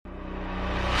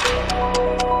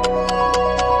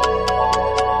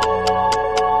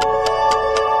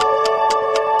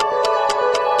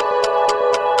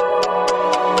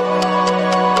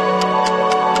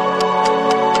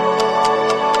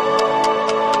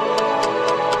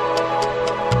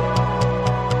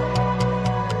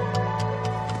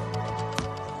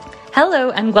Hello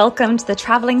and welcome to the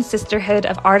Travelling Sisterhood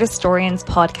of Art Historians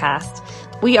podcast.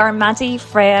 We are Maddie,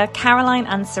 Freya, Caroline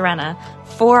and Serena,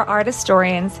 four art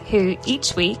historians who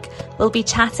each week will be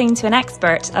chatting to an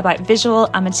expert about visual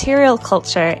and material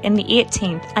culture in the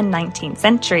 18th and 19th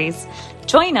centuries.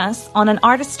 Join us on an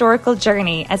art historical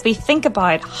journey as we think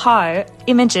about how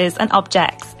images and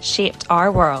objects shaped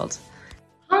our world.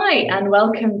 Hi, and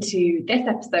welcome to this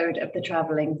episode of the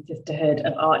Travelling Sisterhood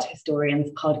of Art Historians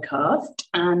podcast.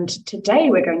 And today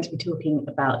we're going to be talking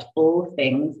about all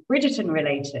things Bridgerton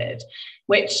related,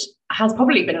 which has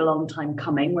probably been a long time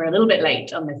coming. We're a little bit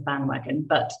late on this bandwagon,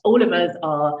 but all of us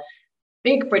are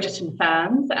big Bridgerton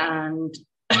fans and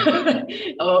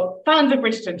or fans of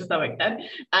Bridgerton to some extent,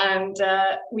 and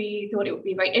we thought it would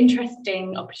be a very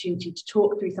interesting opportunity to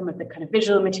talk through some of the kind of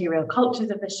visual material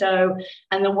cultures of the show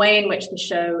and the way in which the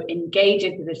show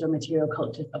engages the visual material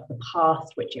cultures of the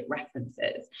past which it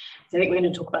references. So I think we're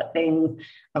going to talk about things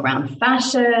around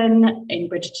fashion in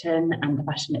Bridgerton and the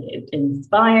fashion it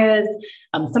inspires,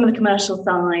 some of the commercial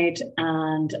side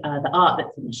and the art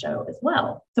that's in the show as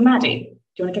well. So Maddie, do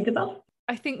you want to kick us off?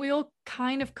 I think we all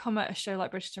kind of come at a show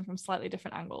like Bridgerton from slightly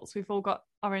different angles. We've all got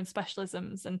our own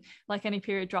specialisms, and like any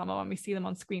period drama, when we see them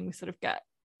on screen, we sort of get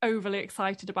overly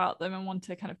excited about them and want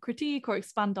to kind of critique or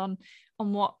expand on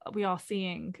what we are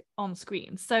seeing on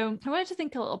screen. So I wanted to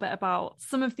think a little bit about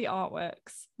some of the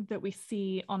artworks that we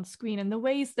see on screen and the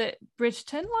ways that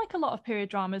Bridgerton, like a lot of period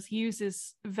dramas,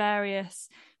 uses various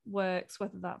works,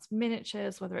 whether that's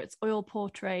miniatures, whether it's oil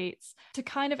portraits, to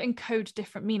kind of encode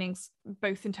different meanings,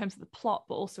 both in terms of the plot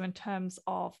but also in terms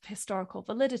of historical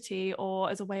validity or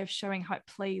as a way of showing how it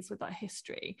plays with that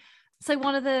history. So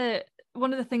one of the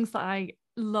things that I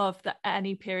love that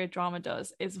any period drama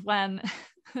does is when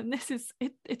and this is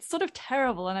it's sort of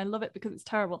terrible, and I love it because it's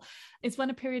terrible, is when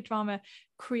a period drama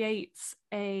creates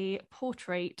a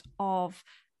portrait of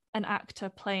an actor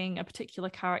playing a particular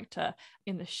character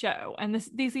in the show. And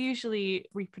these are usually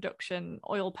reproduction,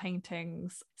 oil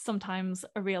paintings. Sometimes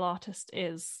a real artist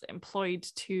is employed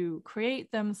to create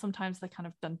them. Sometimes they're kind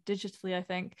of done digitally, I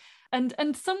think. And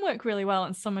some work really well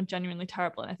and some are genuinely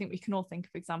terrible. And I think we can all think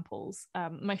of examples.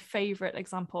 My favourite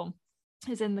example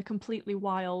is in the completely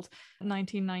wild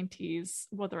 1990s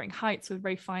Wuthering Heights with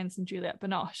Ralph Fiennes and Juliette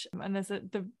Binoche, and there's a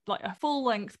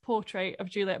full-length portrait of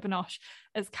Juliette Binoche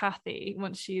as Kathy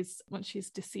once she's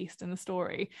deceased in the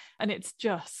story, and it's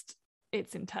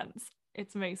intense.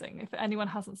 It's amazing. If anyone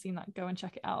hasn't seen that, go and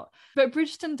check it out. But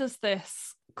Bridgerton does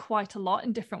this quite a lot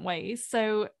in different ways.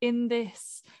 So in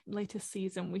this latest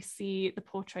season, we see the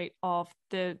portrait of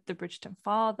the Bridgerton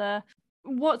father.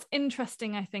 What's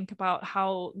interesting, I think, about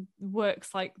how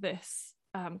works like this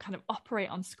kind of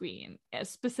operate on screen,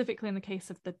 specifically in the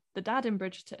case of the dad in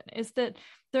Bridgerton, is that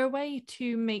they're a way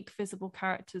to make visible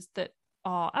characters that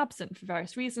are absent for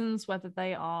various reasons, whether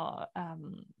they are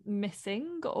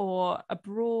missing or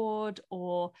abroad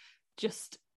or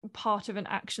just part of an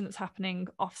action that's happening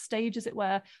off stage, as it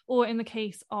were, or in the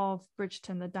case of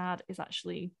Bridgerton, the dad is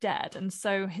actually dead, and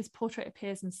so his portrait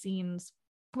appears in scenes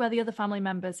where the other family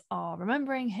members are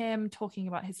remembering him, talking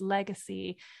about his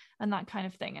legacy and that kind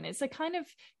of thing. And it's a kind of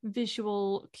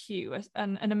visual cue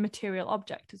and a material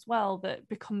object as well that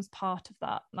becomes part of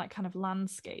that kind of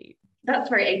landscape. That's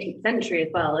very 18th century as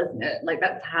well, isn't it? Like,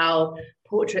 that's how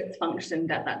portraits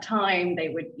functioned at that time.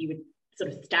 You would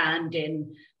sort of stand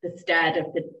in the stead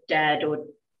of the dead or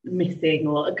missing,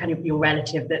 or kind of your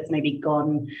relative that's maybe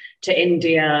gone to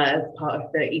India as part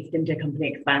of the East India Company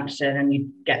expansion, and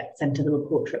you get sent a little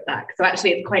portrait back. So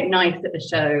actually it's quite nice that the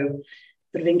show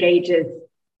sort of engages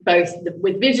both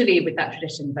visually with that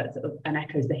tradition, but sort of and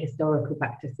echoes the historical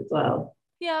practice as well.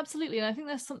 Yeah, absolutely. And I think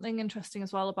there's something interesting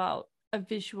as well about a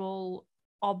visual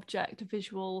object, a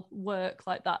visual work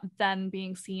like that then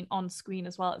being seen on screen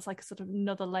as well. It's like a sort of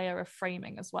another layer of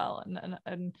framing as well,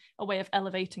 and a way of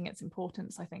elevating its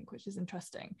importance, I think, which is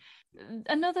interesting.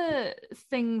 Another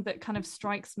thing that kind of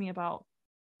strikes me about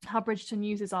how Bridgerton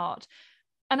uses art,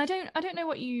 and I don't know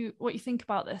what you think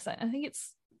about this. I think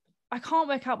I can't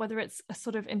work out whether it's a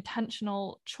sort of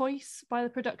intentional choice by the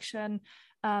production,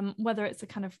 whether it's a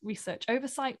kind of research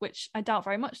oversight, which I doubt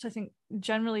very much. I think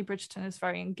generally Bridgerton is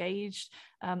very engaged.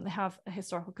 They have a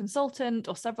historical consultant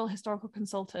or several historical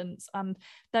consultants, and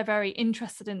they're very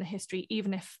interested in the history,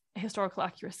 even if historical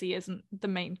accuracy isn't the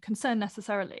main concern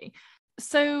necessarily.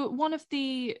 So one of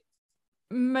the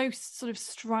most sort of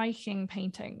striking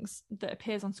paintings that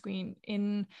appears on screen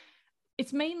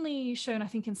It's mainly shown, I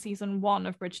think, in season 1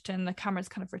 of Bridgerton. The cameras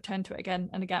kind of return to it again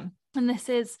and again. And this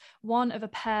is one of a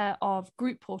pair of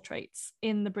group portraits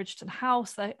in the Bridgerton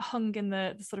house. They're hung in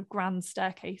the sort of grand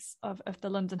staircase of the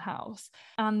London house.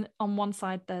 And on one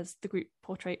side, there's the group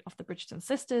portrait of the Bridgerton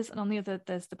sisters, and on the other,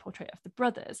 there's the portrait of the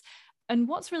brothers. And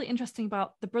what's really interesting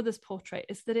about the brothers' portrait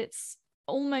is that it's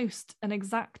almost an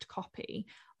exact copy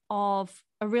of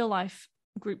a real-life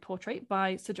group portrait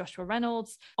by Sir Joshua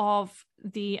Reynolds of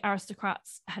the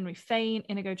aristocrats Henry Fane,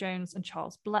 Inigo Jones, and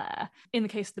Charles Blair. In the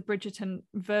case of the Bridgerton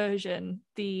version,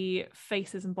 the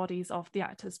faces and bodies of the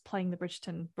actors playing the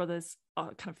Bridgerton brothers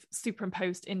are kind of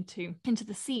superimposed into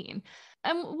the scene.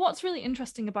 And what's really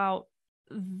interesting about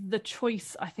the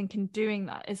choice, I think, in doing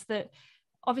that is that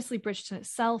obviously Bridgerton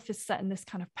itself is set in this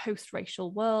kind of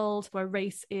post-racial world where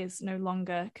race is no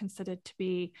longer considered to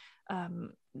be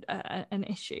an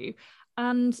issue.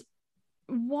 And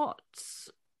what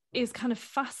is kind of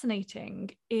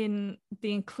fascinating in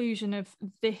the inclusion of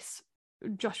this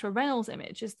Joshua Reynolds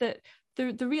image is that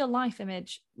the real life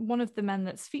image, one of the men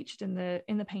that's featured in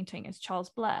the painting is Charles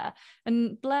Blair.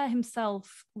 And Blair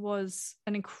himself was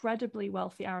an incredibly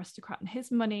wealthy aristocrat, and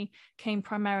his money came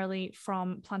primarily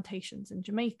from plantations in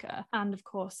Jamaica and, of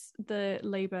course, the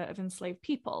labor of enslaved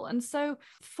people. And so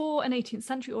for an 18th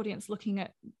century audience looking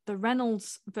at the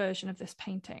Reynolds version of this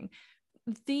painting,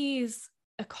 these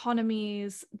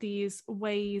economies, these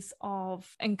ways of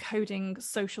encoding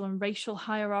social and racial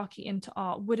hierarchy into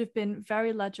art would have been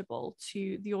very legible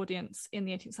to the audience in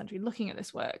the 18th century looking at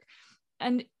this work.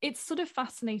 And it's sort of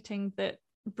fascinating that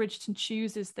Bridgerton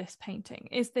chooses this painting.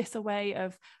 Is this a way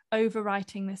of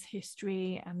overwriting this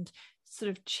history and sort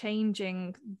of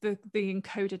changing the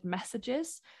encoded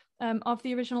messages of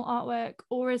the original artwork,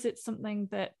 or is it something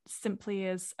that simply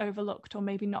is overlooked or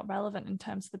maybe not relevant in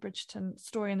terms of the Bridgerton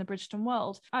story and the Bridgerton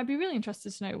world? I'd be really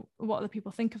interested to know what other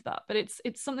people think of that, but it's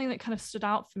something that kind of stood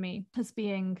out for me as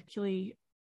being particularly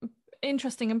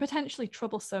interesting and potentially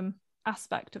troublesome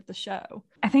aspect of the show.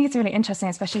 I think it's really interesting,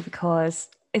 especially because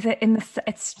I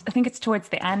think it's towards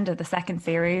the end of the second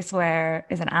series where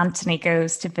Anthony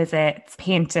goes to visit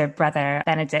painter brother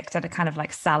Benedict at a kind of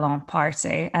like salon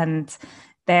party, and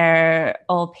they're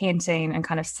all painting and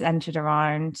kind of centered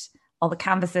around, all the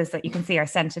canvases that you can see are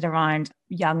centered around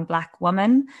young Black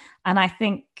woman. And I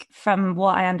think from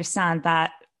what I understand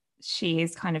that she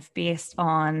is kind of based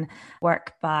on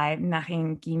work by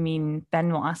Narine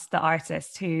Benoist, the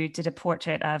artist who did a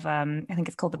portrait of, I think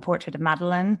it's called The Portrait of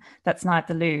Madeline, that's now at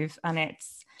the Louvre. And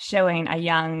it's showing a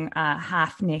young,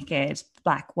 half-naked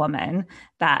Black woman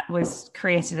that was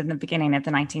created in the beginning of the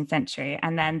 19th century.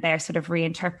 And then they're sort of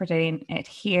reinterpreting it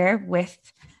here with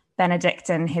Benedict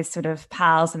and his sort of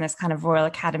pals in this kind of Royal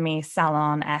Academy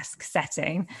salon-esque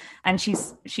setting. And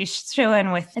she's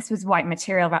shown with, this was white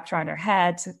material wrapped around her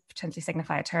head to potentially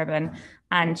signify a turban.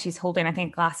 And she's holding, I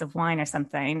think, a glass of wine or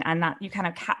something. And that you kind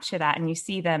of capture that and you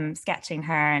see them sketching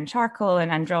her in charcoal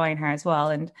and drawing her as well.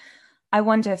 And I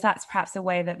wonder if that's perhaps a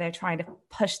way that they're trying to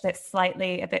push this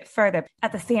slightly a bit further.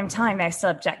 At the same time, they're still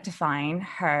objectifying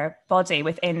her body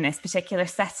within this particular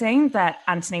setting that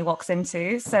Anthony walks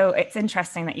into. So it's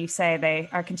interesting that you say they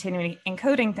are continually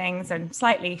encoding things and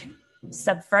slightly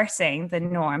subverting the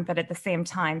norm, but at the same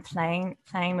time playing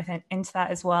into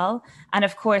that as well. And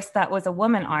of course, that was a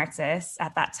woman artist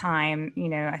at that time. You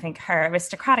know, I think her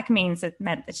aristocratic means, it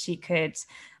meant that she could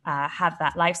have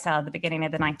that lifestyle at the beginning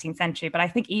of the 19th century. But I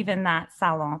think even that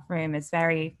salon room is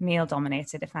very male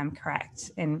dominated, if I'm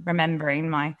correct in remembering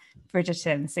my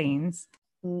Bridgerton scenes.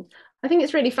 I think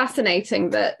it's really fascinating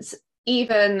that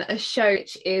even a show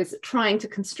which is trying to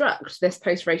construct this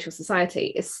post-racial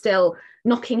society is still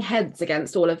knocking heads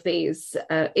against all of these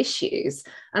issues.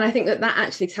 And I think that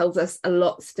actually tells us a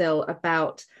lot still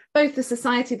about both the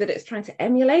society that it's trying to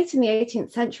emulate in the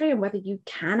 18th century and whether you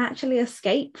can actually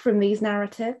escape from these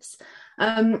narratives,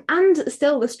 and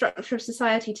still the structure of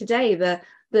society today, the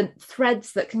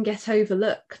threads that can get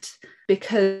overlooked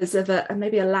because of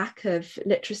maybe a lack of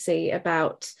literacy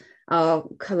about our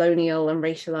colonial and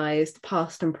racialized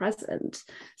past and present.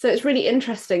 So it's really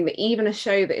interesting that even a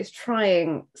show that is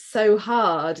trying so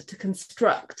hard to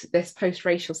construct this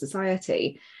post-racial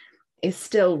society is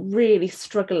still really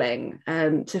struggling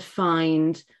to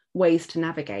find ways to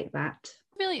navigate that.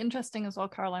 Really interesting as well,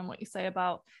 Caroline, what you say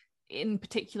about, in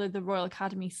particular, the Royal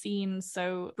Academy scenes.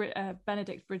 So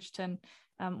Benedict Bridgerton,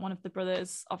 one of the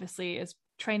brothers, obviously is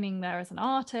training there as an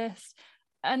artist.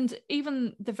 And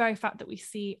even the very fact that we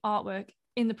see artwork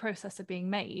in the process of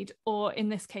being made, or in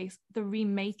this case, the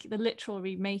literal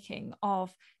remaking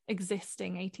of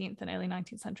existing 18th and early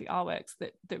 19th century artworks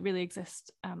that really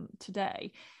exist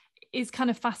today, is kind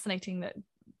of fascinating that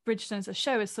Bridgerton as a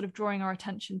show is sort of drawing our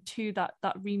attention to that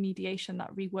remediation,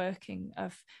 that reworking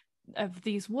of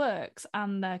these works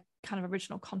and their kind of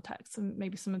original context, and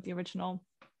maybe some of the original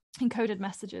encoded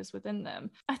messages within them.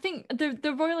 I think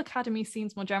the Royal Academy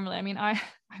scenes more generally, I mean, I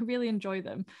really enjoy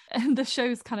them, and the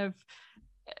show's kind of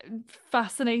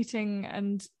fascinating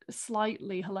and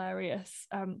slightly hilarious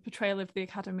portrayal of the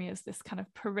Academy as this kind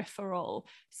of peripheral,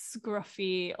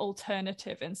 scruffy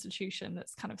alternative institution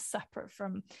that's kind of separate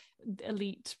from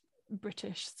elite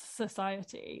British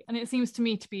society. And it seems to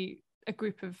me to be a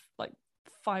group of like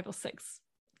 5 or 6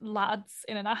 lads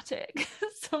in an attic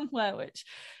somewhere, which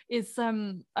is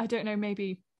I don't know,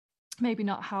 maybe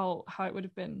not how it would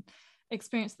have been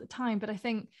experienced at the time, but I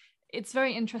think it's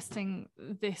very interesting,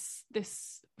 this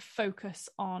focus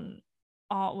on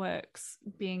artworks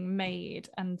being made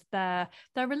and their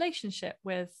relationship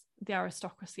with the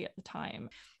aristocracy at the time.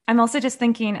 I'm also just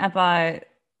thinking about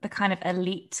the kind of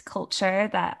elite culture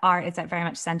that art is very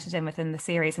much centered in within the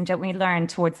series. And don't we learn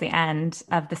towards the end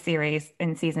of the series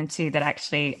in season 2 that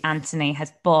actually Anthony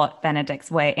has bought Benedict's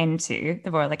way into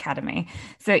the Royal Academy?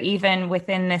 So even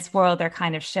within this world, they're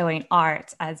kind of showing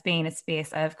art as being a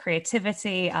space of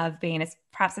creativity, of being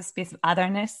perhaps a space of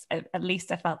otherness. At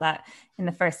least I felt that in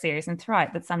the first series and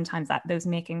throughout, that sometimes that those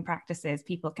making practices,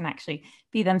 people can actually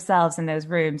be themselves in those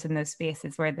rooms and those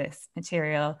spaces where this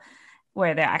material,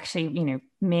 where they're actually,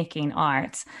 making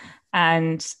art.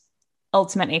 And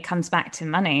ultimately it comes back to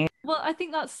money. Well, I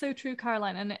think that's so true,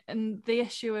 Caroline, and the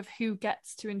issue of who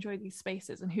gets to enjoy these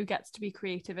spaces and who gets to be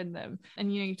creative in them.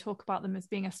 And you talk about them as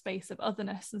being a space of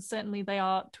otherness, and certainly they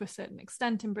are to a certain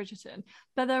extent in Bridgerton,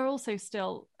 but they're also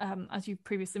still, as you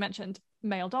previously mentioned,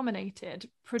 male dominated,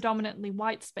 predominantly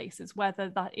white spaces, whether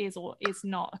that is or is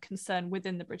not a concern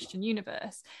within the Bridgerton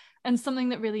universe. And something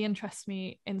that really interests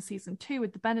me in season 2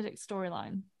 with the Benedict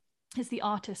storyline is the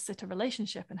artist-sitter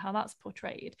relationship and how that's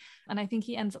portrayed. And I think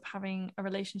he ends up having a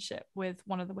relationship with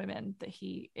one of the women that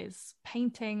he is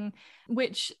painting,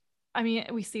 which, I mean,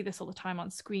 we see this all the time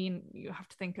on screen. You have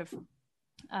to think of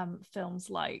films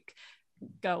like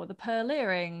Girl with a Pearl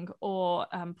Earring or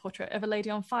Portrait of a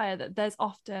Lady on Fire, that there's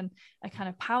often a kind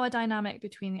of power dynamic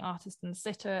between the artist and the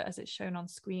sitter as it's shown on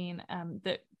screen,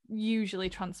 that usually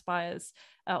transpires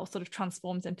or sort of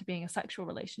transforms into being a sexual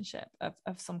relationship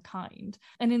of some kind.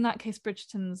 And in that case,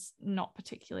 Bridgerton's not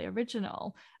particularly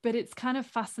original, but it's kind of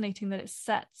fascinating that it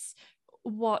sets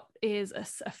what is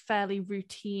a fairly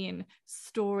routine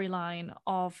storyline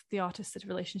of the artist-sitter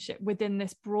relationship within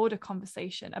this broader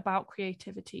conversation about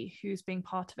creativity, who's being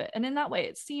part of it. And in that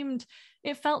way,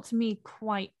 it felt to me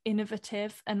quite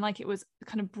innovative, and like it was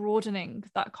kind of broadening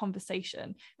that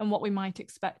conversation and what we might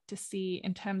expect to see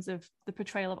in terms of the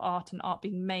portrayal of art and art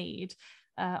being made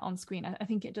on screen. I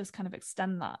think it does kind of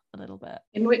extend that a little bit.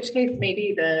 In which case,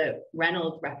 maybe the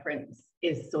Reynolds reference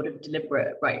is sort of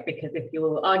deliberate, right? Because if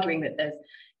you're arguing that there's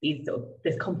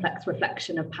this complex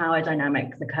reflection of power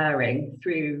dynamics occurring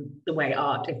through the way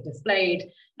art is displayed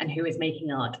and who is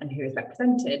making art and who is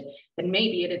represented, then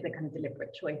maybe it is a kind of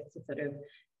deliberate choice to sort of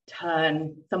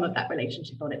turn some of that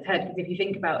relationship on its head. Because if you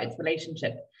think about its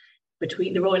relationship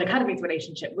between the Royal Academy's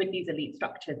relationship with these elite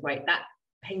structures, right, that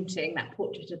painting, that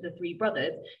portrait of the 3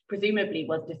 brothers, presumably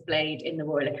was displayed in the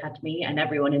Royal Academy and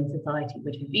everyone in society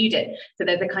would have viewed it. So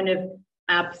there's a kind of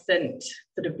absent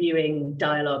sort of viewing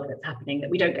dialogue that's happening that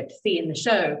we don't get to see in the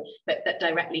show, but that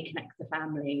directly connects the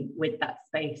family with that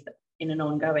space in an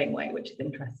ongoing way, which is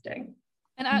interesting.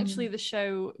 And actually the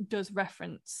show does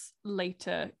reference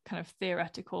later kind of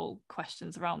theoretical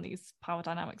questions around these power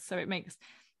dynamics. So it makes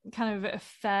kind of a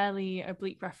fairly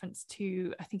oblique reference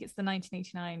to, I think it's the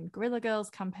 1989 Guerrilla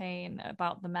Girls campaign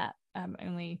about the Met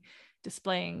only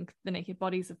displaying the naked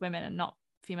bodies of women and not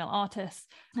female artists.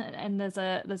 And there's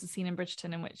a scene in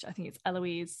Bridgerton in which I think it's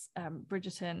Eloise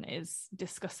Bridgerton is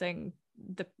discussing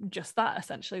just that,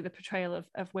 essentially the portrayal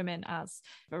of women as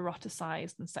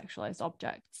eroticized and sexualized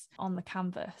objects on the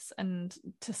canvas. And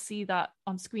to see that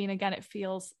on screen again, it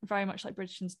feels very much like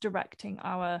Bridgerton's directing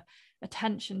our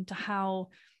attention to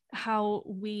how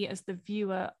we as the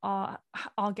viewer our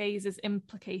gaze is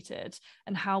implicated,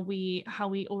 and how we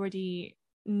already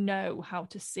know how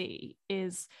to see.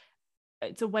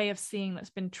 It's a way of seeing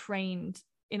that's been trained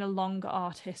in a longer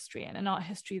art history, and an art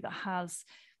history that has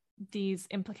these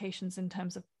implications in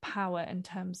terms of power, in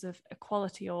terms of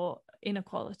equality or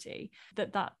inequality,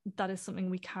 that is something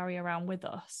we carry around with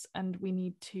us, and we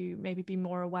need to maybe be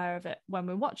more aware of it when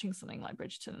we're watching something like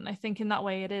Bridgerton. And I think in that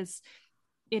way it is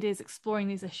exploring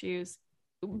these issues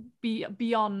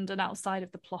beyond and outside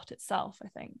of the plot itself, I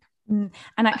think. And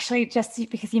actually, just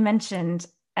because you mentioned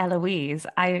Eloise,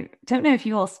 I don't know if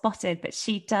you all spotted, but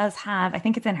she does have, I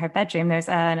think it's in her bedroom, there's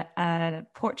a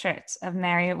portrait of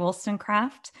Mary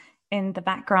Wollstonecraft in the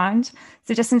background.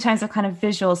 So just in terms of kind of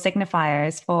visual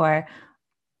signifiers for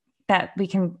that we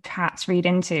can perhaps read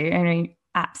into, I mean,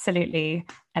 absolutely,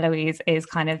 Eloise is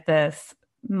kind of this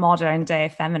modern day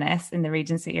feminist in the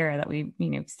Regency era that we,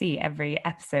 see every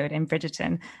episode in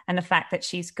Bridgerton. And the fact that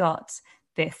she's got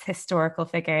this historical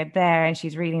figure there and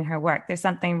she's reading her work, there's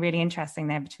something really interesting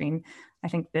there between, I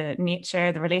think, the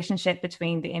nature, the relationship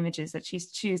between the images that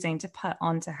she's choosing to put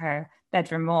onto her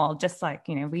bedroom wall, just like,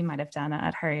 we might have done it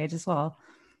at her age as well.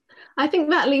 I think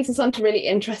that leads us on to really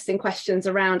interesting questions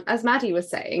around, as Maddie was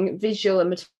saying, visual and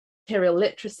material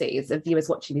literacies of viewers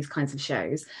watching these kinds of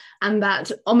shows, and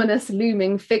that ominous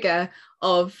looming figure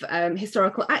of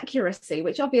historical accuracy,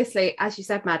 which obviously, as you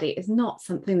said, Maddie, is not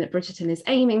something that Bridgerton is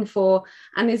aiming for,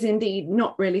 and is indeed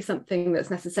not really something that's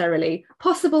necessarily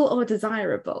possible or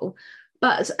desirable.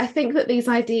 But I think that these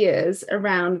ideas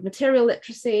around material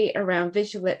literacy, around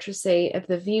visual literacy of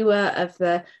the viewer, of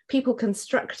the people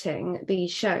constructing these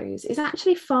shows, is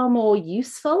actually far more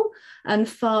useful and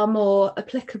far more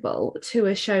applicable to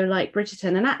a show like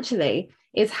Bridgerton, and actually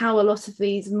is how a lot of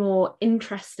these more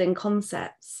interesting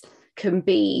concepts can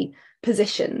be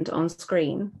positioned on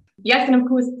screen. Yes, and of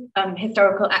course,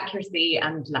 historical accuracy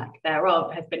and lack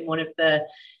thereof has been one of the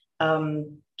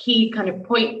key kind of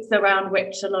points around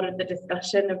which a lot of the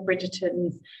discussion of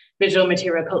Bridgerton's visual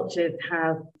material cultures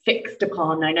have fixed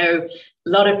upon. I know a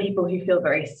lot of people who feel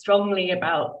very strongly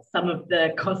about some of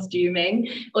the costuming,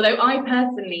 although I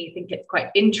personally think it's quite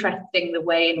interesting the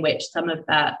way in which some of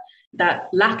that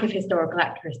lack of historical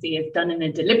accuracy is done in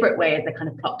a deliberate way as a kind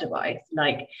of plot device,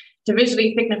 like to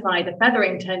visually signify the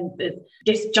Featheringtons as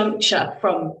disjuncture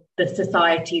from the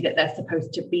society that they're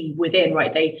supposed to be within,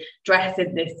 right? They dress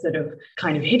in this sort of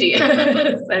kind of hideous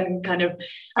and kind of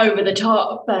over the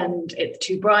top, and it's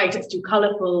too bright, it's too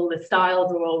colourful, the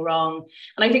styles are all wrong.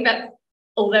 And I think that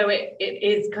although it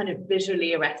is kind of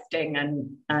visually arresting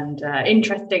and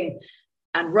interesting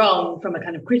and wrong from a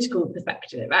kind of critical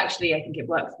perspective, actually, I think it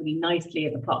works really nicely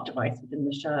as a plot device within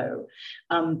the show.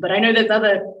 But I know there's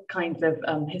other kinds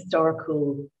of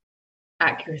historical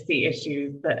accuracy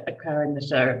issues that occur in the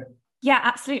show. Yeah,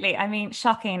 absolutely. I mean,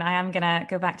 shocking. I am going to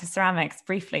go back to ceramics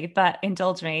briefly, but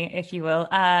indulge me, if you will.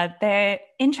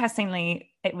 Interestingly,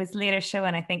 it was later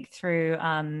shown, I think, through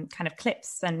kind of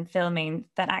clips and filming,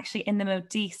 that actually in the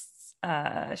Modiste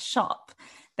shop,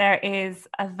 there is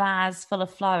a vase full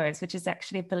of flowers, which is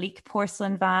actually a Bleak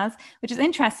porcelain vase, which is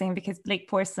interesting because Bleak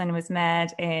porcelain was made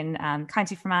in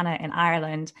County Fermanagh in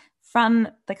Ireland from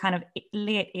the kind of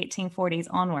late 1840s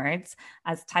onwards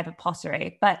as type of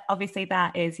pottery. But obviously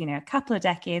that is, a couple of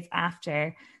decades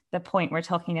after the point we're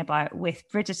talking about with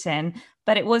Bridgerton,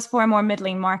 but it was for a more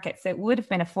middling market. So it would have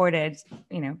been afforded,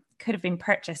 could have been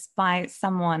purchased by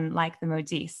someone like the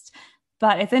Modiste.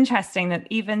 But it's interesting that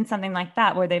even something like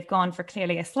that, where they've gone for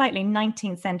clearly a slightly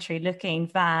 19th century looking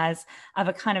vase of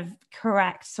a kind of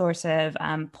correct sort of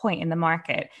point in the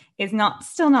market, is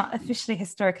still not officially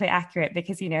historically accurate,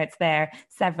 because, it's there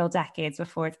several decades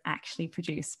before it's actually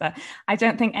produced. But I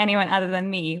don't think anyone other than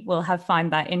me will have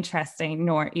found that interesting,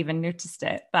 nor even noticed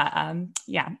it. But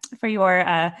just for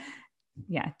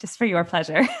your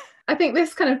pleasure. I think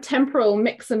this kind of temporal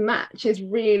mix and match is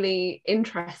really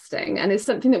interesting, and is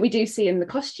something that we do see in the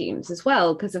costumes as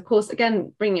well. Because, of course,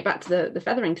 again, bringing it back to the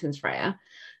Featheringtons, Freya,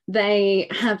 they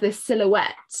have this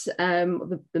silhouette.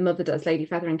 The mother does, Lady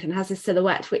Featherington, has this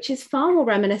silhouette which is far more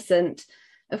reminiscent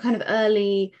of kind of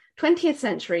early 20th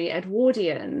century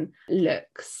Edwardian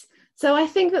looks. So I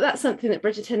think that that's something that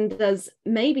Bridgerton does,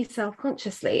 maybe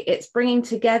self-consciously. It's bringing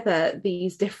together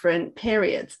these different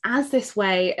periods as this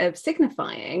way of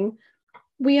signifying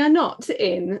we are not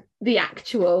in the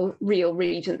actual real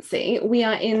Regency. We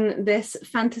are in this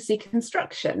fantasy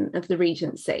construction of the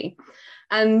Regency.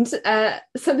 And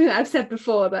something that I've said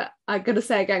before that I've got to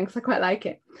say again, because I quite like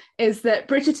it, is that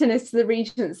Bridgerton is to the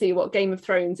Regency what Game of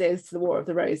Thrones is to the War of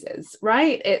the Roses,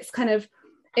 right? It's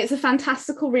a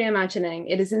fantastical reimagining.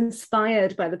 It is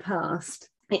inspired by the past.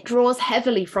 It draws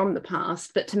heavily from the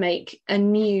past, but to make a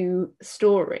new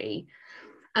story.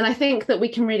 And I think that we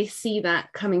can really see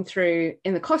that coming through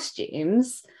in the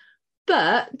costumes,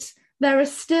 but there are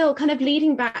still, kind of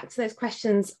leading back to those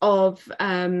questions of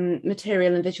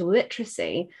material and visual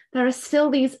literacy, there are still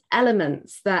these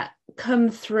elements that come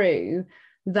through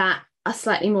that are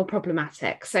slightly more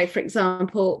problematic. So, for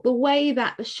example, the way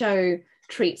that the show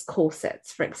treats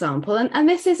corsets, for example. And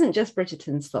this isn't just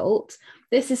Bridgerton's fault.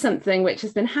 This is something which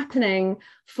has been happening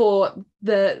for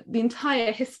the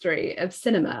entire history of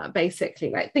cinema,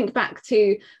 basically. Like, think back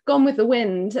to Gone with the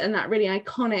Wind and that really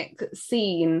iconic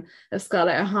scene of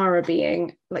Scarlett O'Hara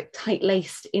being like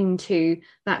tight-laced into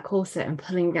that corset and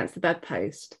pulling against the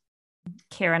bedpost.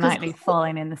 Keira Knightley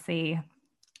falling in the sea.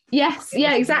 Yes,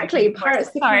 yeah, exactly. Pirates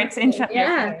of the Caribbean.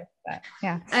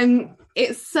 Yeah.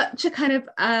 It's such a kind of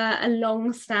a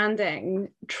long-standing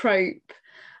trope.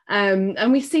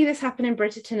 And we see this happen in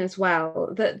Bridgerton as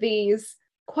well, that these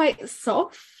quite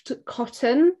soft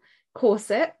cotton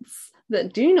corsets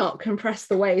that do not compress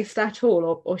the waist at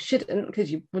all, or shouldn't,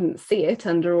 because you wouldn't see it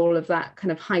under all of that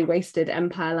kind of high-waisted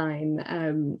Empire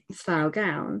line style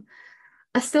gown,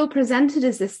 are still presented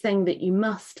as this thing that you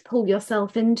must pull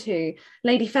yourself into.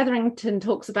 Lady Featherington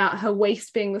talks about her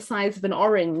waist being the size of an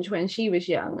orange when she was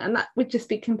young, and that would just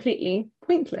be completely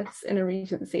pointless in a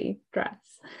Regency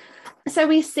dress. So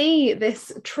we see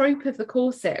this trope of the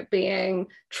corset being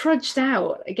trudged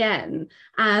out again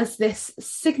as this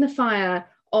signifier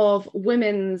of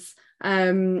women's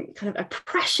kind of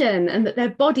oppression, and that their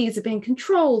bodies are being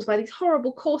controlled by these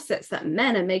horrible corsets that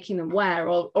men are making them wear,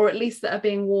 or at least that are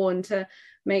being worn to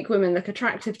make women look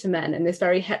attractive to men in this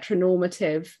very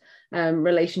heteronormative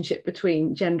relationship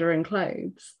between gender and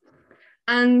clothes.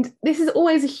 And this is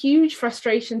always a huge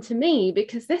frustration to me,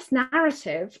 because this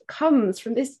narrative comes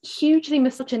from this hugely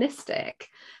misogynistic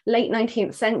late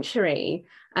 19th century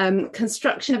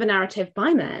construction of a narrative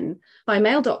by men, by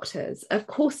male doctors, of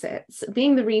corsets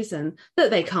being the reason that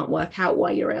they can't work out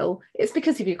why you're ill. It's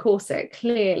because of your corset,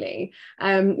 clearly.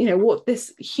 What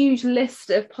this huge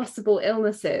list of possible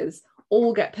illnesses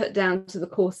all get put down to the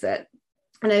corset.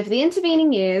 And over the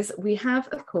intervening years, we have,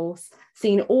 of course,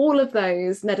 seen all of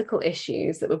those medical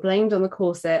issues that were blamed on the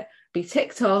corset be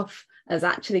ticked off as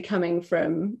actually coming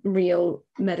from real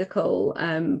medical,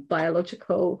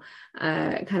 biological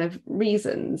kind of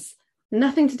reasons.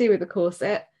 Nothing to do with the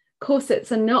corset.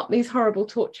 Corsets are not these horrible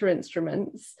torture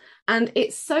instruments. And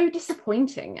it's so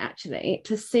disappointing, actually,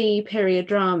 to see period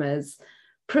dramas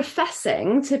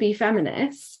professing to be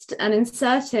feminist and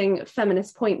inserting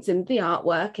feminist points in the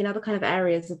artwork, in other kind of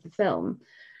areas of the film,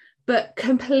 but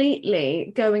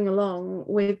completely going along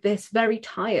with this very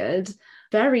tired,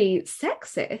 very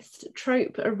sexist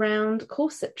trope around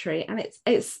corsetry. And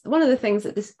it's one of the things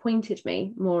that disappointed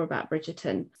me more about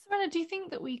Bridgerton. Serena, do you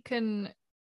think that we can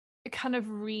kind of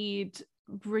read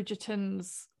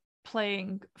Bridgerton's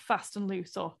playing fast and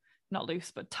loose, or not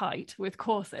loose but tight, with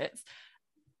corsets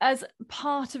as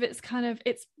part of its kind of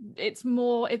its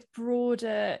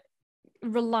broader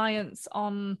reliance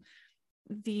on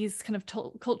these kind of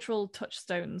cultural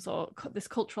touchstones, or this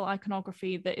cultural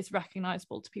iconography that is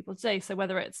recognizable to people today? So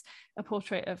whether it's a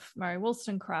portrait of Mary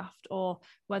Wollstonecraft, or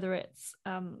whether it's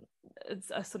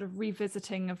a sort of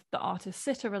revisiting of the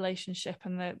artist-sitter relationship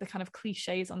and the kind of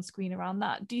cliches on screen around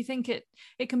that, do you think it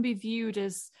can be viewed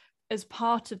as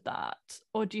part of that,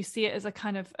 or do you see it as a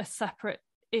kind of a separate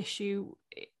issue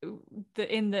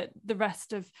in that the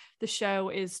rest of the show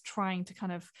is trying to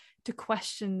kind of to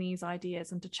question these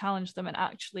ideas and to challenge them, and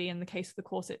actually in the case of the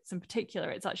corsets in particular,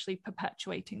 it's actually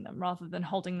perpetuating them rather than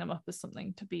holding them up as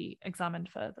something to be examined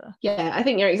further? Yeah, I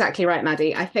think you're exactly right,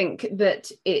 Maddie. I think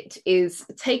that it is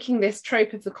taking this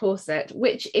trope of the corset,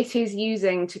 which it is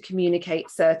using to communicate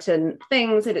certain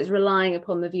things, that it's relying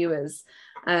upon the viewers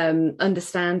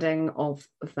understanding of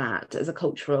that as a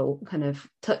cultural kind of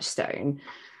touchstone.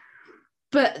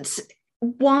 But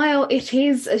while it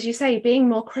is, as you say, being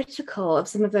more critical of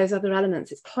some of those other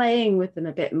elements, it's playing with them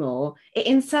a bit more. It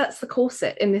inserts the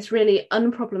corset in this really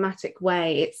unproblematic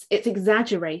way. It's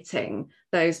exaggerating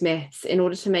those myths in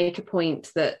order to make a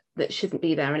point that shouldn't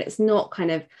be there. And it's not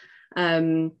kind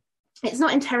of it's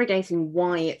not interrogating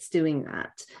why it's doing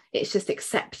that. It's just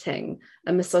accepting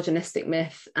a misogynistic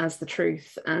myth as the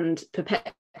truth and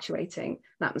perpetuating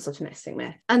that misogynistic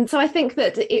myth. And so I think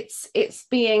that it's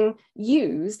being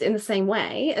used in the same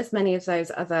way as many of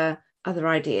those other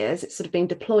ideas. It's sort of being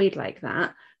deployed like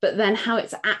that, but then how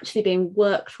it's actually being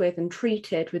worked with and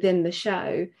treated within the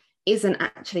show isn't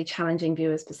actually challenging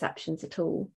viewers' perceptions at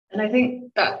all. And I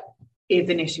think that is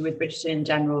an issue with Bridgerton in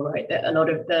general, right? That a lot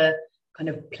of the kind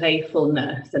of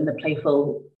playfulness and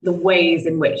the ways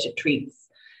in which it treats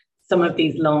some of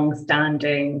these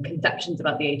long-standing conceptions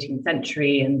about the 18th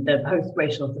century and the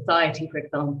post-racial society, for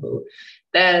example,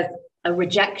 there's a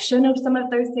rejection of some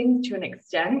of those things to an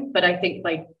extent, but I think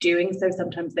by doing so,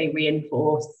 sometimes they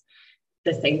reinforce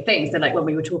the same thing. So like when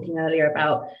we were talking earlier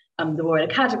about the Royal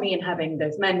Academy and having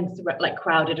those men like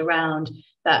crowded around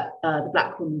that the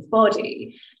Black woman's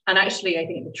body. And actually, I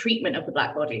think the treatment of the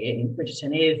Black body in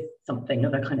Bridgerton is something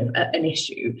of a kind of an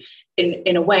issue.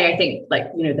 In a way, I think, like,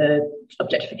 you know, the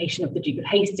objectification of the Duke of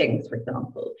Hastings, for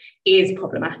example, is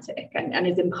problematic and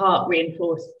is in part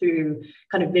reinforced through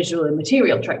kind of visual and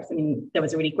material tropes. I mean, there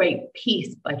was a really great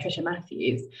piece by Tricia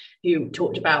Matthews who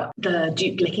talked about the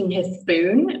Duke licking his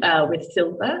spoon with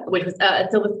silver, which was a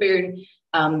silver spoon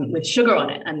with sugar on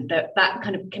it, and that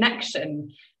kind of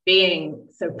connection being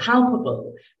so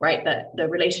palpable, right, that the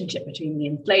relationship between the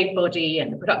enslaved body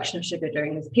and the production of sugar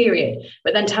during this period,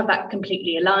 but then to have that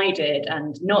completely elided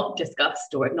and not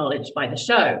discussed or acknowledged by the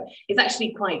show is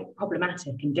actually quite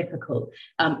problematic and difficult.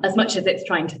 As much as it's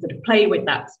trying to sort of play with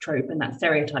that trope and that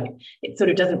stereotype, it sort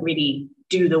of doesn't really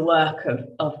do the work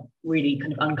of really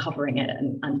kind of uncovering it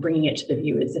and bringing it to the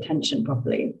viewer's attention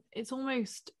properly. It's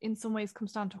almost in some ways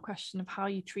comes down to a question of how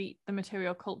you treat the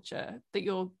material culture that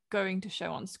you're going to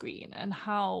show on screen, and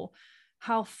how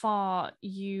far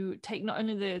you take not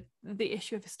only the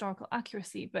issue of historical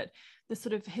accuracy, but the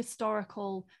sort of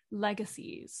historical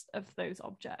legacies of those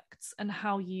objects and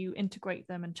how you integrate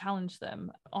them and challenge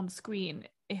them on screen,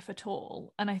 if at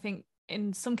all. And I think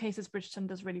in some cases Bridgerton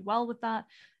does really well with that.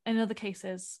 In other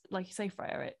cases, like you say,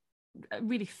 Freya, it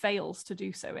really fails to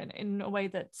do so in a way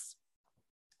that's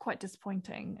quite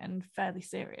disappointing and fairly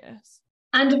serious.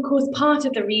 And of course, part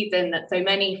of the reason that so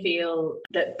many feel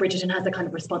that Bridgerton has a kind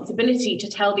of responsibility to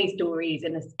tell these stories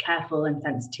in a careful and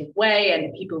sensitive way,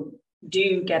 and people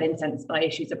do get incensed by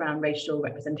issues around racial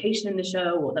representation in the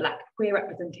show or the lack of queer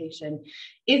representation,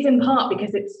 is in part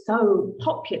because it's so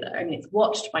popular. I mean, it's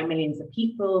watched by millions of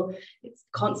people. It's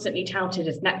constantly touted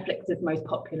as Netflix's most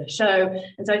popular show.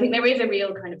 And so I think there is a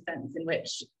real kind of sense in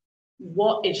which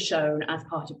what is shown as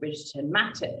part of Bridgerton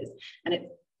matters. And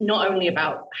it's not only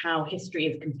about how history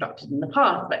is constructed in the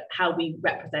past, but how we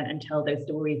represent and tell those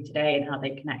stories today and how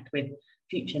they connect with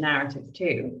future narratives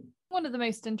too. One of the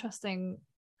most interesting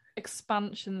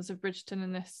expansions of Bridgerton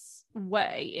in this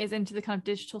way is into the kind of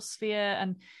digital sphere,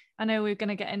 and I know we're going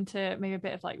to get into maybe a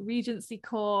bit of like Regency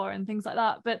core and things like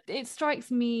that, but it strikes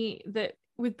me that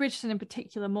with Bridgerton in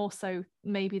particular, more so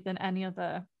maybe than any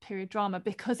other period drama,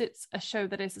 because it's a show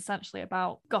that is essentially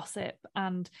about gossip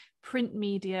and print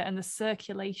media and the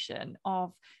circulation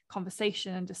of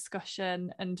conversation and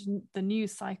discussion and the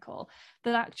news cycle,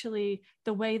 that actually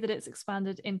the way that it's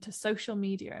expanded into social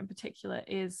media in particular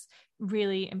is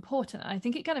really important. And I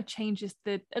think it kind of changes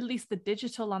at least the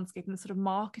digital landscape and the sort of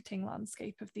marketing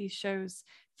landscape of these shows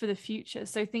for the future.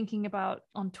 So thinking about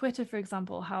on Twitter, for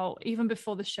example, how even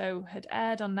before the show had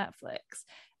aired on Netflix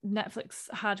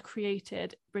had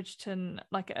created Bridgerton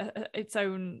like its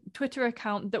own Twitter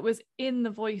account that was in the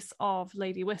voice of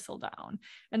Lady Whistledown.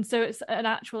 And so it's an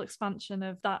actual expansion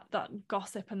of that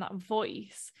gossip and that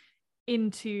voice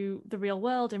into the real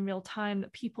world in real time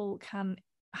that people can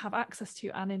have access to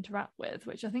and interact with,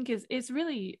 which I think is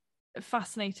really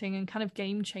fascinating and kind of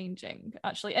game-changing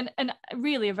actually, and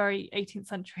really a very 18th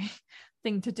century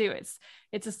thing to do.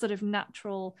 It's a sort of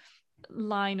natural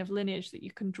line of lineage that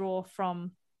you can draw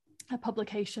from a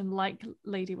publication like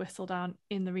Lady Whistledown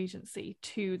in the Regency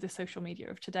to the social media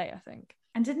of today, I think.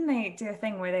 And didn't they do a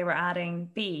thing where they were adding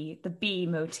the bee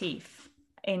motif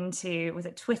into, was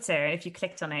it Twitter? If you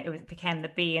clicked on it, it became the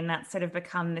bee, and that's sort of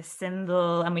become the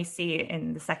symbol. And we see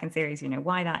in the second series, you know,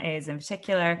 why that is in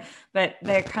particular, but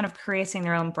they're kind of creating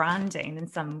their own branding in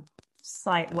some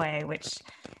slight way, which,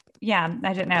 yeah,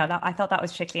 I don't know. I thought that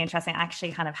was particularly interesting.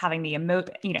 Actually, kind of having the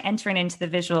entering into the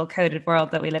visual coded world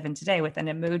that we live in today with an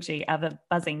emoji of a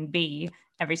buzzing bee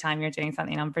every time you're doing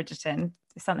something on Bridgerton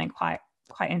is something quite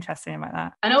interesting about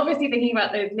that. And obviously thinking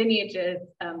about those lineages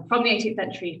from the 18th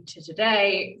century to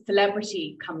today,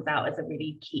 celebrity comes out as a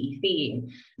really key theme,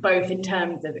 both in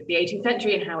terms of the 18th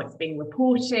century and how it's being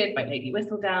reported by Lady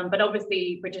Whistledown, but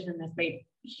obviously Bridgerton has made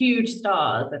huge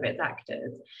stars of its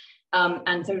actors.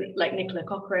 And so like Nicola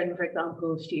Coughran, for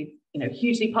example, she's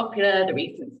hugely popular, the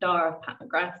recent star of Pat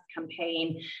McGrath's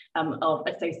campaign of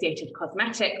Associated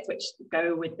Cosmetics, which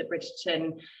go with the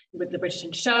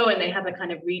Bridgerton show, and they have a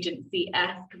kind of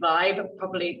Regency-esque vibe,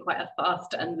 probably quite a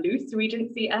fast and loose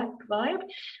Regency-esque vibe,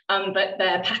 but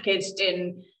they're packaged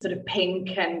in sort of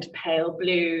pink and pale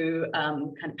blue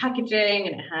kind of packaging,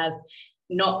 and it has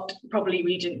not probably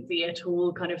Regency at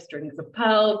all, kind of strings of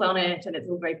pearls on it, and it's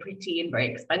all very pretty and very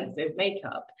expensive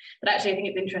makeup. But actually I think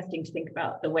it's interesting to think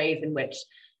about the ways in which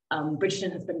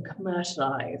Bridgerton has been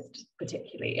commercialized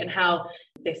particularly, and how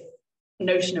this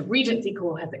notion of Regency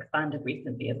core has expanded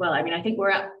recently as well. I mean, I think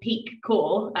we're at peak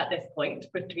core at this point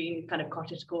between kind of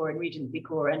cottage core and Regency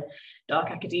core and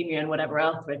dark academia and whatever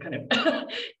else we're kind of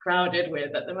crowded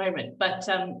with at the moment. But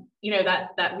you know,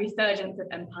 that resurgence of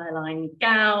Empire line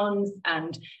gowns,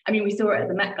 and I mean, we saw it at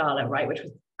the Met Gala, right, which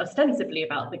was ostensibly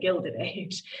about the Gilded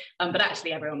Age, but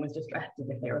actually everyone was just dressed as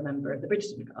if they were a member of the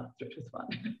Bridgerton cast, which was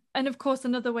fun. And of course,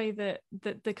 another way that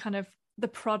the kind of the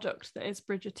product that is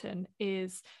Bridgerton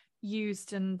is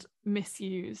used and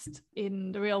misused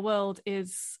in the real world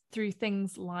is through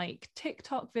things like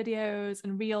TikTok videos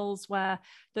and reels, where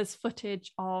there's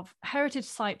footage of heritage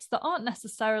sites that aren't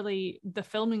necessarily the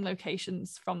filming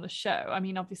locations from the show. I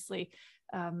mean, obviously,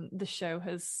 the show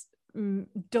has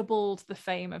doubled the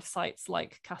fame of sites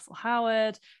like Castle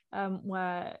Howard,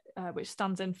 which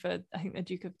stands in for, I think, the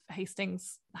Duke of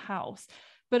Hastings house,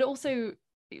 but also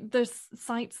there's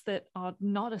sites that are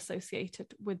not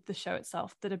associated with the show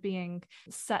itself that are being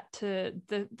set to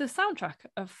the soundtrack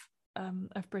of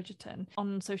Bridgerton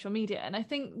on social media. And I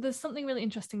think there's something really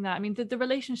interesting there. I mean, the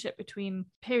relationship between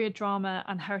period drama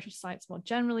and heritage sites more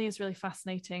generally is really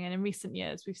fascinating. And in recent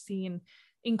years, we've seen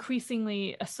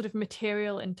increasingly a sort of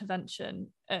material intervention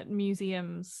at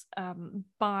museums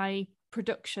by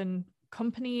production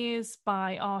companies,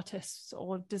 by artists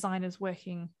or designers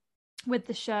working with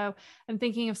the show. I'm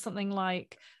thinking of something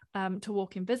like To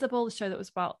Walk Invisible, the show that was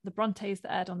about the Brontes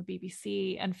that aired on the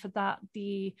BBC. And for that,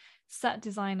 the set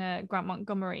designer Grant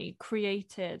Montgomery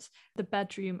created the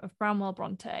bedroom of Branwell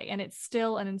Bronte, and it's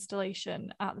still an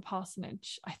installation at the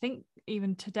parsonage, I think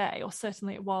even today, or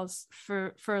certainly it was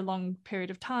for a long period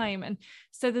of time. And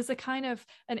so there's a kind of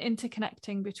an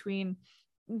interconnecting between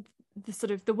the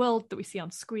sort of the world that we see on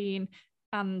screen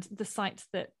and the sites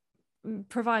that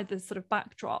provide this sort of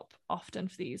backdrop often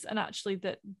for these, and actually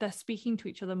that they're speaking to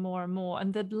each other more and more,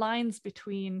 and the lines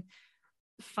between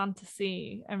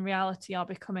fantasy and reality are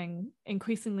becoming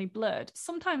increasingly blurred,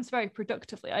 sometimes very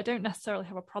productively. I don't necessarily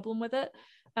have a problem with it,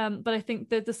 but I think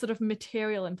the sort of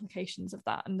material implications of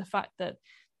that, and the fact that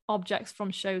objects from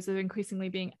shows are increasingly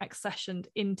being accessioned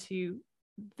into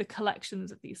the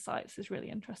collections of these sites, is really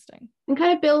interesting. And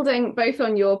kind of building both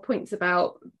on your points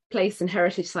about place and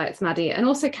heritage sites, Maddie, and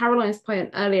also Caroline's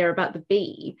point earlier about the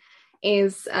bee,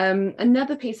 is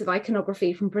another piece of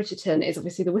iconography from Bridgerton is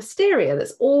obviously the wisteria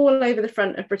that's all over the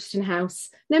front of Bridgerton House,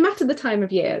 no matter the time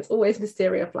of year. It's always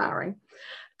wisteria flowering.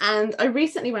 And I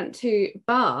recently went to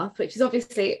Bath, which is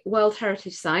obviously a World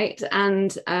Heritage Site,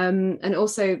 and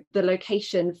also the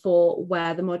location for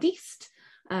where the Modiste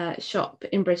shop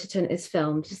in Bridgerton is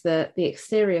filmed, just the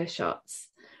exterior shots.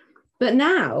 But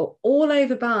now, all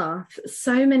over Bath,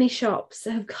 so many shops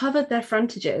have covered their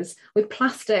frontages with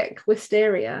plastic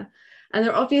wisteria. And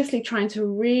they're obviously trying to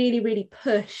really, really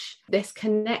push this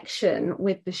connection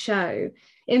with the show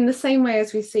in the same way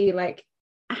as we see like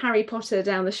Harry Potter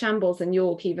down the shambles in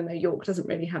York, even though York doesn't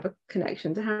really have a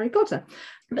connection to Harry Potter.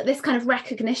 But this kind of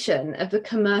recognition of the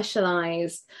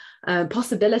commercialized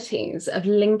possibilities of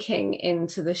linking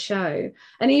into the show.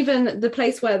 And even the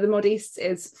place where the Modiste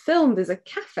is filmed is a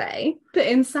cafe, but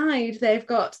inside they've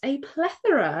got a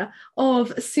plethora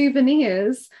of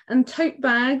souvenirs and tote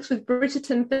bags with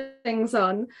Bridgerton things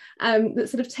on,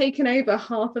 that's sort of taken over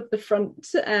half of the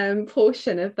front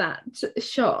portion of that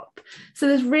shop. So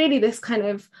there's really this kind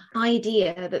of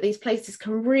idea that these places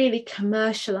can really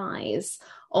commercialize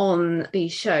on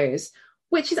these shows,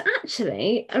 which is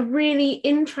actually a really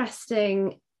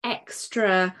interesting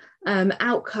extra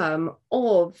outcome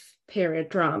of period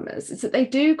dramas, is that they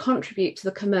do contribute to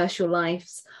the commercial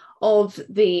lives of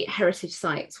the heritage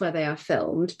sites where they are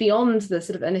filmed, beyond the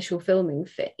sort of initial filming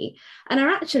fee, and are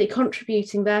actually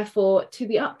contributing, therefore, to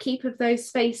the upkeep of those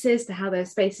spaces, to how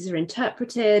those spaces are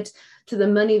interpreted, to the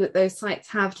money that those sites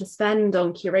have to spend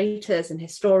on curators and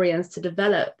historians to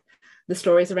develop the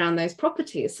stories around those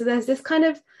properties. So there's this kind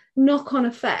of knock-on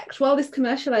effect. While this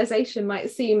commercialization might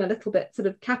seem a little bit sort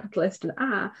of capitalist and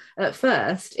at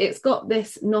first, it's got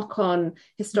this knock-on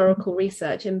historical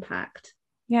research impact.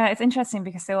 Yeah, it's interesting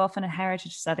because so often in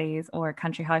heritage studies or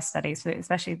country house studies,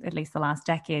 especially at least the last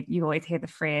decade, you always hear the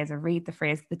phrase or read the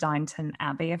phrase, the Downton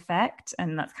Abbey effect.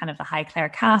 And that's kind of the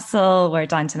Highclere Castle where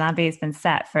Downton Abbey has been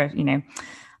set for, you know,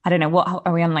 I don't know, what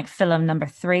are we on, like film number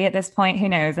 3 at this point? Who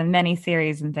knows? And many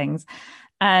series and things.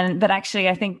 But actually,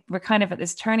 I think we're kind of at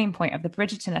this turning point of the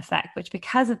Bridgerton effect, which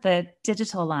because of the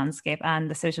digital landscape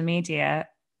and the social media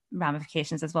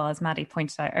ramifications, as well as Maddie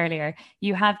pointed out earlier,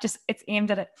 you have just, it's aimed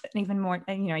at an even more,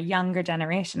 you know, younger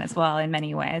generation as well in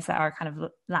many ways that are kind of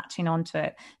latching onto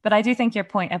it. But I do think your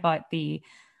point about the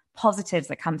positives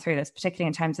that come through this, particularly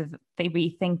in terms of the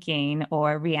rethinking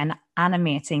or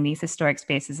reanimating these historic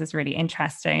spaces, is really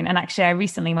interesting. And actually, I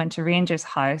recently went to Rangers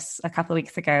House a couple of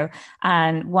weeks ago,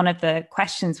 and one of the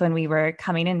questions when we were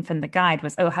coming in from the guide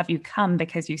was, oh, have you come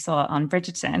because you saw it on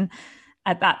Bridgerton?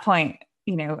 At that point,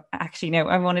 actually, no,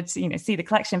 I wanted to, see the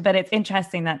collection. But it's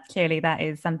interesting that clearly that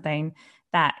is something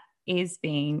that is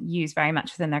being used very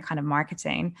much within their kind of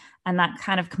marketing, and that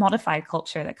kind of commodified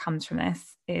culture that comes from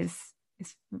this is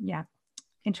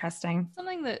interesting.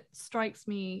 Something that strikes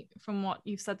me from what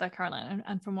you've said there, Caroline,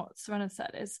 and from what Serena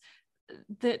said, is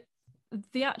that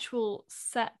the actual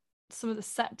set, some of the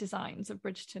set designs of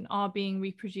Bridgerton are being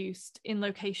reproduced in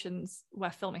locations where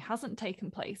filming hasn't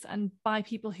taken place and by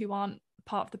people who aren't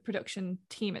part of the production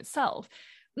team itself.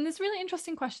 And there's really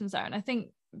interesting questions there. And I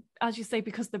think, as you say,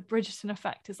 because the Bridgerton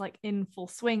effect is like in full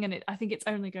swing, and I think it's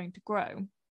only going to grow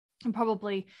and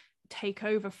probably take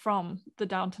over from the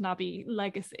Downton Abbey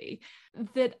legacy,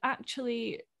 that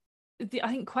actually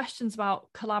I think questions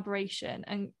about collaboration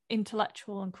and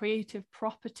intellectual and creative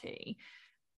property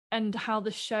and how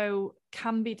the show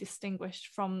can be distinguished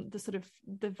from the sort of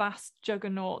the vast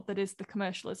juggernaut that is the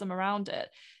commercialism around it,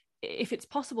 if it's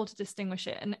possible to distinguish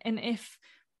it, and if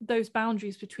those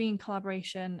boundaries between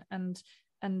collaboration and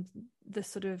the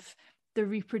sort of the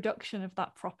reproduction of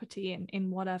that property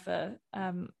in whatever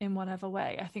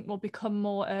way, I think will become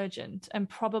more urgent, and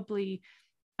probably,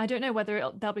 I don't know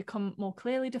whether they'll become more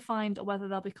clearly defined or whether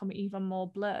they'll become even more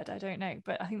blurred. I don't know,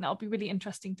 but I think that'll be really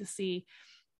interesting to see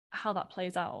how that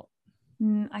plays out.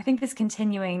 I think this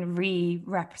continuing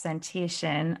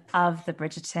re-representation of the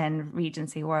Bridgerton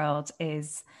Regency world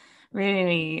is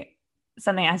really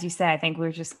something, as you say, I think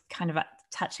we're just kind of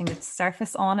touching the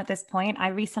surface on at this point. I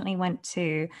recently went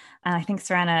to, and I think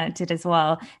Serena did as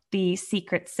well, the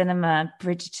Secret Cinema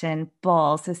Bridgerton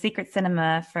Ball. So Secret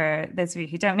Cinema, for those of you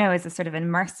who don't know, is a sort of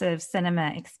immersive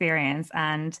cinema experience.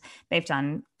 And they've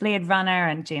done Blade Runner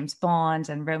and James Bond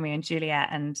and Romeo and Juliet.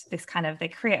 And this kind of, they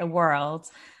create a world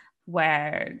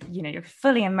where, you're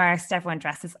fully immersed, everyone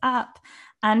dresses up.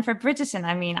 And for Bridgerton,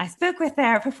 I mean, I spoke with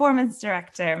their performance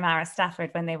director, Mara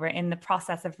Stafford, when they were in the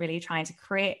process of really trying to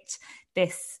create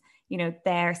this,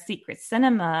 their secret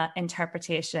cinema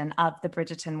interpretation of the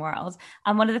Bridgerton world.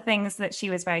 And one of the things that she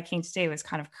was very keen to do was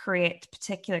kind of create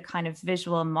particular kind of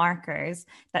visual markers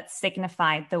that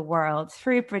signified the world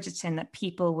through Bridgerton that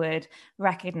people would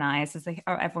recognize as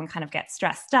everyone kind of gets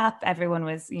dressed up. Everyone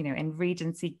was, in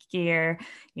Regency gear,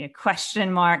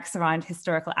 question marks around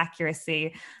historical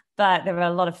accuracy. But there were a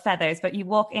lot of feathers. But when you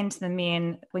walked into the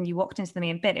main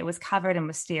bit, it was covered in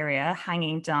wisteria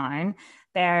hanging down.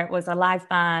 There was a live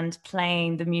band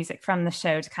playing the music from the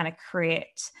show to kind of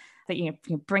create that,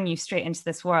 bring you straight into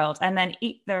this world. And then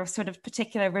there were sort of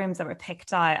particular rooms that were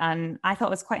picked out. And I thought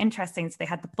it was quite interesting. So they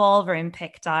had the ballroom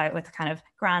picked out with a kind of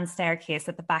grand staircase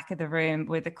at the back of the room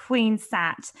where the Queen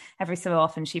sat. Every so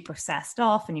often she processed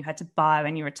off and you had to bow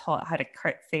and you were taught how to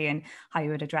curtsy and how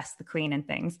you would address the Queen and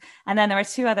things. And then there were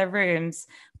two other rooms,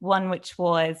 one which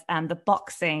was the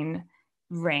boxing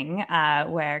ring,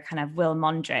 where kind of Will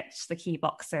Mondrich, the key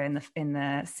boxer in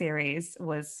the series,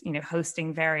 was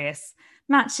hosting various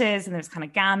matches, and there was kind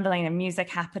of gambling and music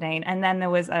happening. And then there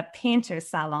was a painter's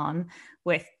salon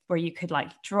where you could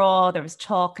draw. There was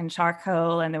chalk and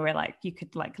charcoal, and there were you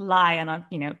could lie on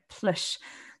a plush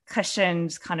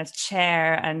cushioned kind of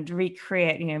chair and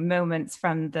recreate moments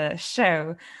from the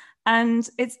show. And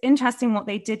it's interesting what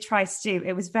they did try to do.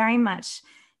 It was very much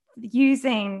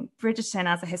using Bridgerton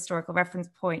as a historical reference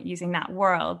point, using that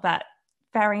world, but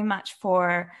very much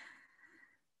for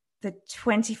the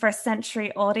 21st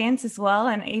century audience as well.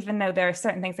 And even though there are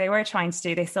certain things they were trying to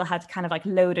do, they still had kind of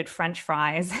loaded French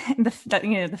fries.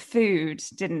 The food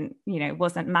didn't,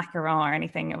 wasn't macaron or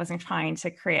anything. It wasn't trying to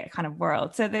create a kind of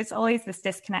world. So there's always this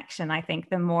disconnection. I think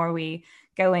the more we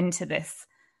go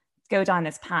down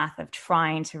this path of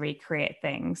trying to recreate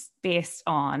things based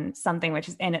on something which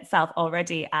is in itself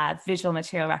already a visual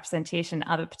material representation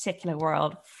of a particular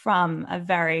world from a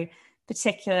very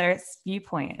particular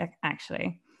viewpoint,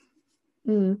 actually.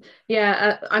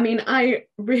 Yeah, I mean, I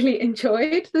really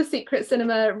enjoyed the Secret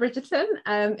Cinema Bridgerton.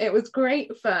 It was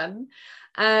great fun.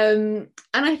 And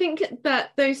I think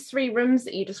that those three rooms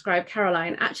that you described,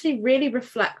 Caroline, actually really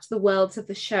reflect the worlds of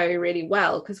the show really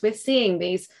well, because we're seeing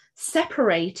these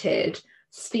separated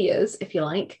spheres, if you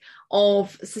like,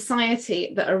 of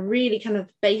society that are really kind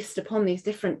of based upon these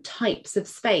different types of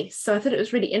space. So I thought it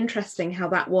was really interesting how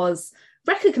that was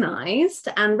recognised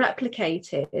and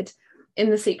replicated in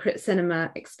the Secret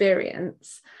Cinema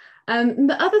experience.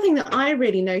 The other thing that I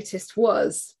really noticed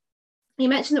was, you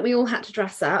mentioned that we all had to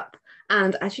dress up,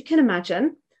 and as you can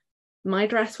imagine, My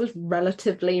dress was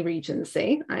relatively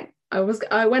Regency.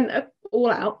 I went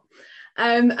all out.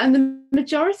 And the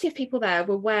majority of people there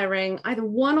were wearing either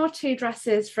one or two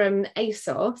dresses from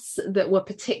ASOS that were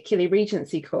particularly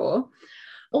Regency core,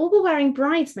 or were wearing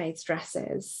bridesmaids'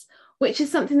 dresses, which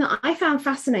is something that I found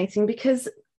fascinating, because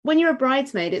when you're a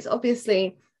bridesmaid, it's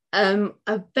obviously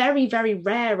a very, very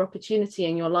rare opportunity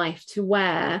in your life to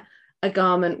wear a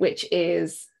garment which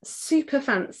is super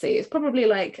fancy. It's probably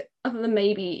like, other than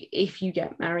maybe if you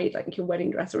get married, like your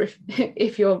wedding dress, or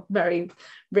if you're very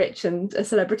rich and a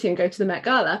celebrity and go to the Met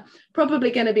Gala, probably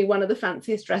going to be one of the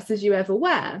fanciest dresses you ever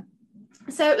wear.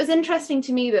 So it was interesting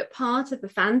to me that part of the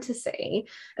fantasy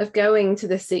of going to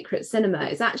this secret cinema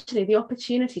is actually the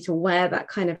opportunity to wear that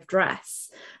kind of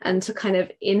dress and to kind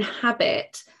of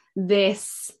inhabit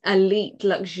this elite,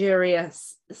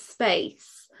 luxurious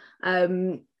space.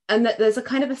 And that there's a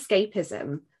kind of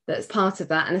escapism that's part of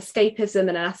that, an escapism and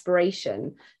an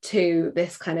aspiration to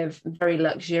this kind of very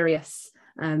luxurious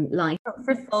life.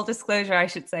 For full disclosure, I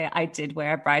should say I did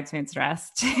wear a bridesmaid's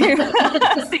dress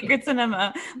to Secret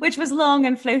Cinema, which was long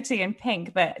and floaty and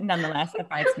pink, but nonetheless a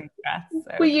bridesmaid's dress.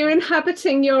 So. Were you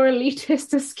inhabiting your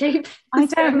elitist escape? I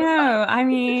don't know. I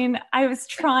mean, I was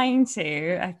trying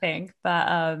to, I think,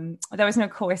 but there was no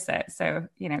corset. So,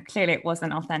 clearly it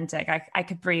wasn't authentic. I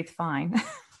could breathe fine.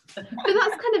 But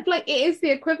that's kind of like, it is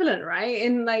the equivalent, right?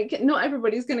 In like, not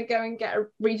everybody's going to go and get a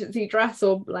Regency dress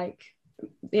or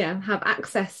have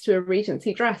access to a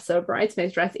Regency dress. So a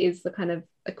bridesmaid's dress is the kind of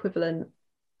equivalent.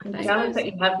 It sounds like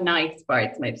you have nice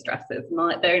bridesmaids dresses.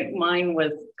 Mine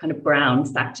was kind of brown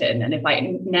satin, and if I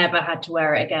never had to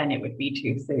wear it again, it would be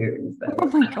too soon. So.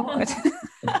 Oh my God.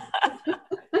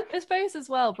 I suppose as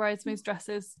well, bridesmaids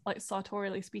dresses, like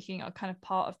sartorially speaking, are kind of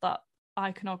part of that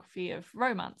iconography of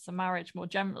romance and marriage more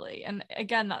generally. And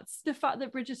again, that's the fact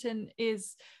that Bridgerton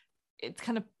it's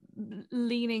kind of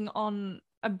leaning on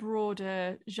a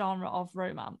broader genre of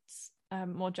romance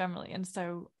more generally. And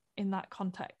so in that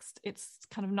context, it's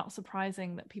kind of not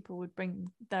surprising that people would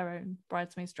bring their own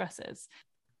bridesmaids dresses.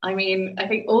 I mean, I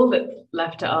think all that's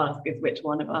left to ask is which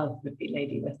one of us would be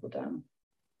Lady Whistledown.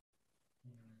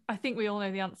 I think we all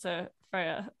know the answer,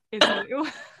 Freya. Is you?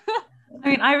 I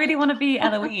mean, I really want to be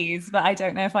Eloise, but I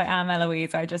don't know if I am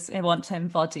Eloise. I want to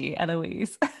embody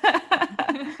Eloise.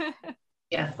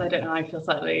 Yes, I don't know. I feel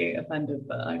slightly offended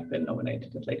that I've been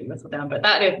nominated as Lady Whistledown, but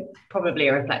that is probably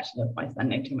a reflection of my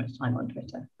spending too much time on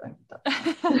Twitter.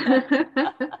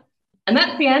 And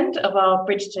that's the end of our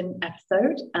Bridgerton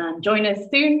episode. And join us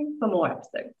soon for more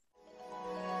episodes.